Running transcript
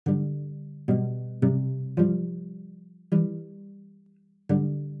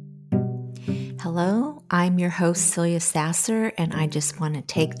Hello, I'm your host, Celia Sasser, and I just want to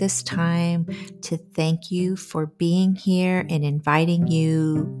take this time to thank you for being here and inviting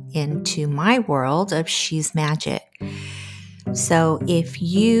you into my world of She's Magic. So, if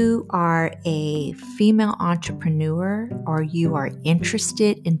you are a female entrepreneur or you are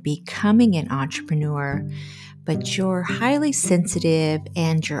interested in becoming an entrepreneur, but you're highly sensitive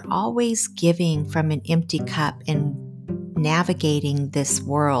and you're always giving from an empty cup and navigating this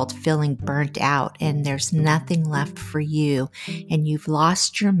world feeling burnt out and there's nothing left for you and you've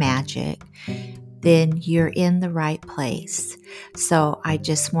lost your magic, then you're in the right place. So I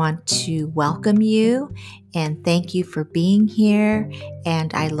just want to welcome you and thank you for being here.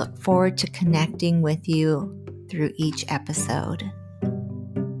 And I look forward to connecting with you through each episode.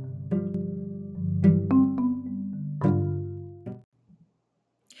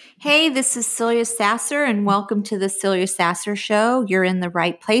 Hey, this is Celia Sasser, and welcome to the Celia Sasser Show. You're in the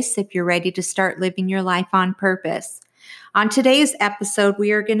right place if you're ready to start living your life on purpose. On today's episode,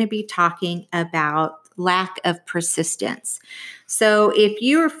 we are going to be talking about lack of persistence. So if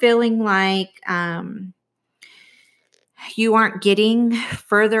you are feeling like you aren't getting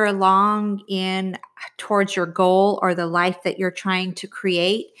further along towards your goal or the life that you're trying to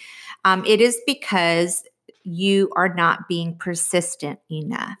create, it is because you are not being persistent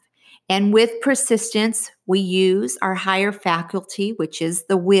enough. And with persistence, we use our higher faculty, which is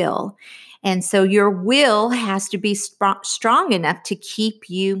the will. And so your will has to be strong enough to keep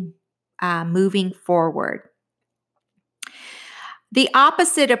you moving forward. The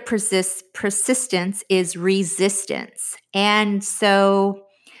opposite of persistence is resistance. And so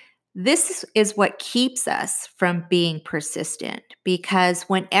this is what keeps us from being persistent, because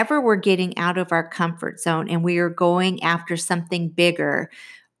whenever we're getting out of our comfort zone and we are going after something bigger,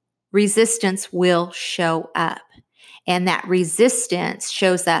 resistance will show up. And that resistance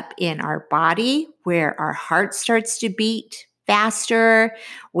shows up in our body, where our heart starts to beat faster,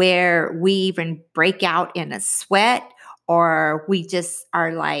 where we even break out in a sweat, or we just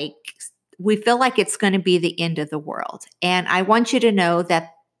are like, we feel like it's going to be the end of the world. And I want you to know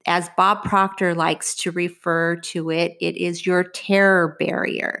that, as Bob Proctor likes to refer to it, it is your terror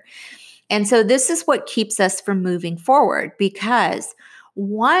barrier. And so this is what keeps us from moving forward, because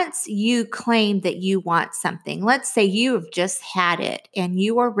once you claim that you want something, let's say you have just had it and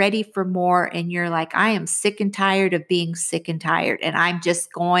you are ready for more and you're like, I am sick and tired of being sick and tired, and I'm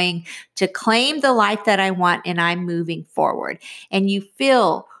just going to claim the life that I want and I'm moving forward. And you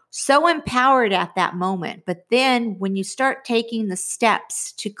feel so empowered at that moment. But then when you start taking the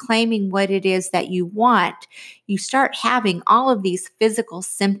steps to claiming what it is that you want, you start having all of these physical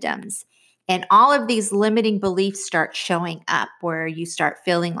symptoms. And all of these limiting beliefs start showing up, where you start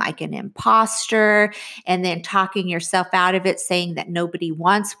feeling like an imposter and then talking yourself out of it, saying that nobody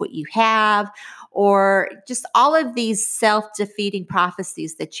wants what you have, or just all of these self-defeating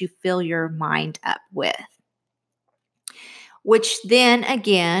prophecies that you fill your mind up with, which then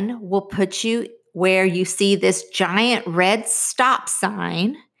again will put you where you see this giant red stop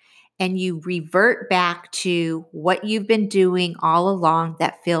sign and you revert back to what you've been doing all along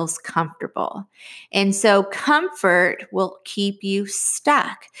that feels comfortable. And so comfort will keep you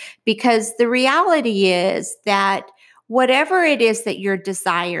stuck, because the reality is that whatever it is that you're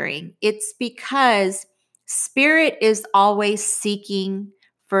desiring, it's because spirit is always seeking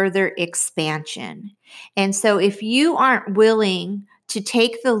further expansion. And so if you aren't willing to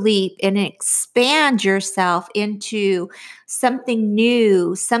take the leap and expand yourself into something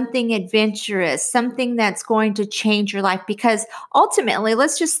new, something adventurous, something that's going to change your life. Because ultimately,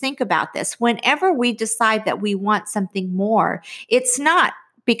 let's just think about this. Whenever we decide that we want something more, it's not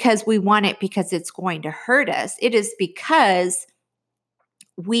because we want it because it's going to hurt us. It is because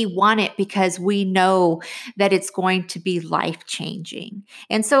we want it because we know that it's going to be life-changing.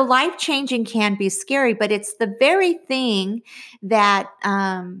 And so life-changing can be scary, but it's the very thing that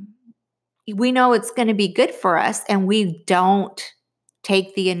we know it's going to be good for us, and we don't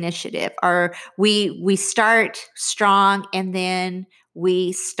take the initiative, or we start strong and then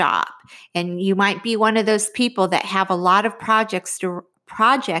we stop. And you might be one of those people that have a lot of projects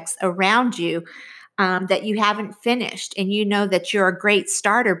around you that you haven't finished, and you know that you're a great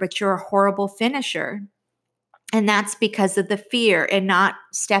starter, but you're a horrible finisher. And that's because of the fear and not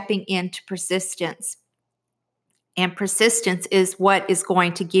stepping into persistence. And persistence is what is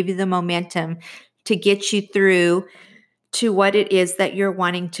going to give you the momentum to get you through to what it is that you're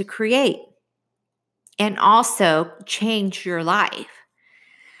wanting to create and also change your life.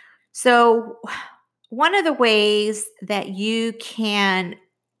 So, one of the ways that you can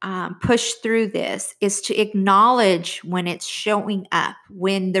push through this is to acknowledge when it's showing up,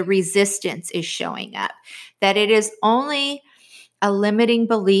 when the resistance is showing up, that it is only a limiting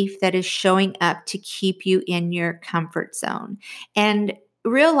belief that is showing up to keep you in your comfort zone. And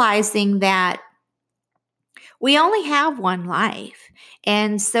realizing that we only have one life.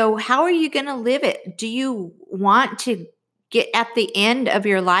 And so how are you going to live it? Do you want to get at the end of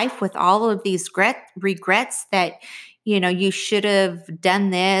your life with all of these regrets that, you should have done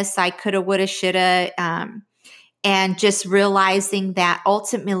this, I coulda, woulda, shoulda, and just realizing that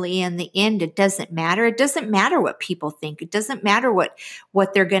ultimately in the end, it doesn't matter. It doesn't matter what people think. It doesn't matter what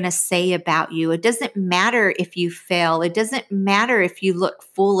they're going to say about you. It doesn't matter if you fail. It doesn't matter if you look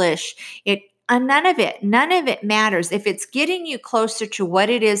foolish. None of it matters. If it's getting you closer to what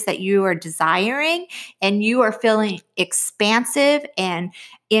it is that you are desiring and you are feeling expansive and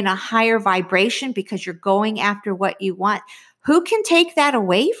in a higher vibration because you're going after what you want, who can take that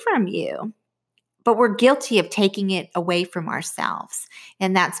away from you? But we're guilty of taking it away from ourselves.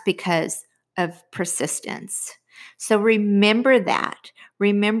 And that's because of persistence. So remember that.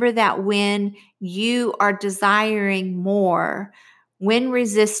 Remember that when you are desiring more, when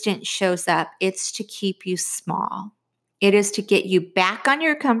resistance shows up, it's to keep you small. It is to get you back on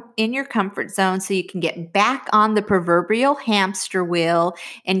in your comfort zone so you can get back on the proverbial hamster wheel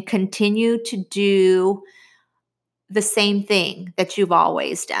and continue to do the same thing that you've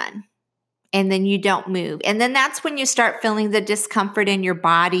always done. And then you don't move. And then that's when you start feeling the discomfort in your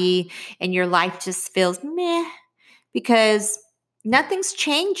body and your life just feels meh because nothing's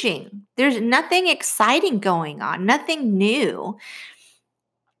changing. There's nothing exciting going on, nothing new.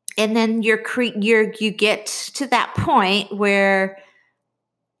 And then you get to that point where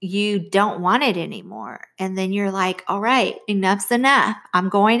you don't want it anymore. And then you're like, all right, enough's enough. I'm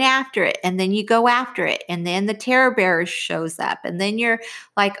going after it. And then you go after it. And then the terror bearer shows up. And then you're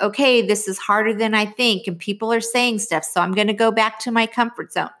like, okay, this is harder than I think. And people are saying stuff. So I'm going to go back to my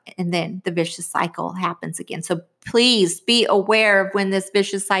comfort zone. And then the vicious cycle happens again. So please be aware of when this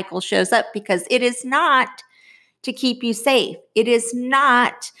vicious cycle shows up, because it is not to keep you safe. It is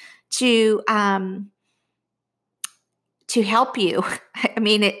not to help you. I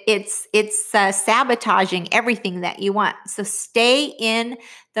mean, it's sabotaging everything that you want. So stay in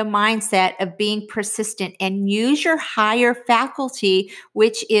the mindset of being persistent and use your higher faculty,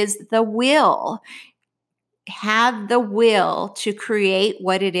 which is the will. Have the will to create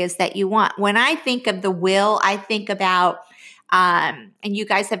what it is that you want. When I think of the will, I think about, and you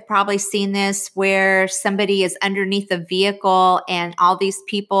guys have probably seen this, where somebody is underneath a vehicle and all these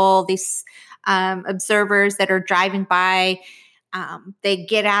people, these observers that are driving by, they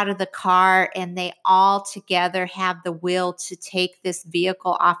get out of the car and they all together have the will to take this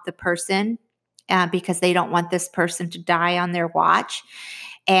vehicle off the person because they don't want this person to die on their watch.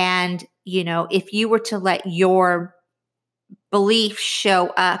 And, if you were to let your belief show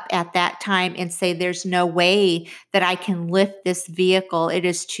up at that time and say, there's no way that I can lift this vehicle, it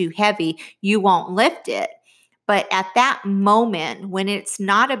is too heavy, you won't lift it. But at that moment, when it's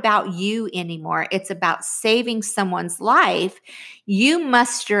not about you anymore, it's about saving someone's life, you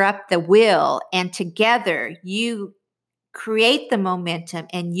muster up the will, and together you create the momentum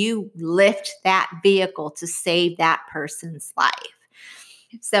and you lift that vehicle to save that person's life.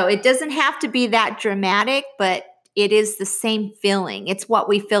 So it doesn't have to be that dramatic, but it is the same feeling. It's what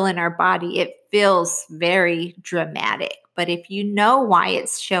we feel in our body. It feels very dramatic. But if you know why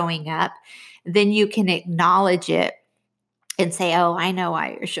it's showing up, then you can acknowledge it and say, oh, I know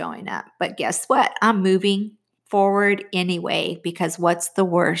why you're showing up. But guess what? I'm moving forward anyway, because what's the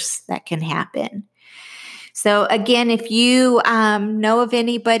worst that can happen? So again, if you know of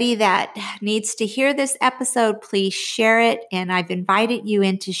anybody that needs to hear this episode, please share it. And I've invited you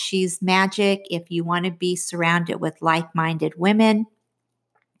into She's Magic if you want to be surrounded with like-minded women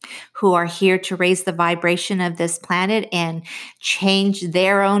who are here to raise the vibration of this planet and change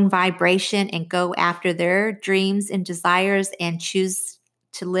their own vibration and go after their dreams and desires and choose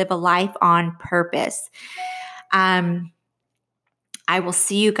to live a life on purpose. I will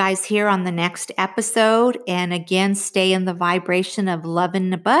see you guys here on the next episode. And again, stay in the vibration of love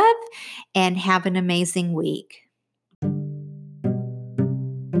and above and have an amazing week.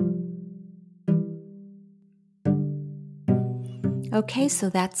 Okay, so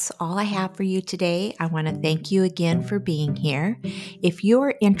that's all I have for you today. I want to thank you again for being here. If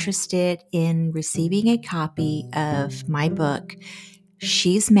you're interested in receiving a copy of my book,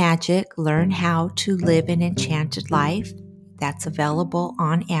 She's Magic, Learn How to Live an Enchanted Life, that's available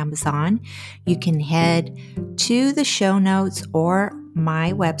on Amazon. You can head to the show notes or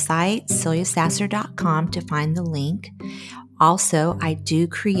my website, celiasasser.com, to find the link. Also, I do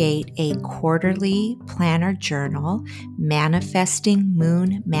create a quarterly planner journal, Manifesting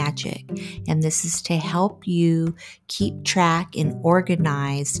Moon Magic, and this is to help you keep track and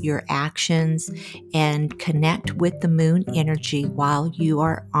organize your actions and connect with the moon energy while you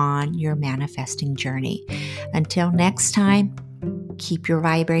are on your manifesting journey. Until next time, keep your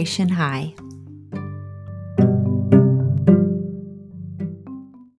vibration high.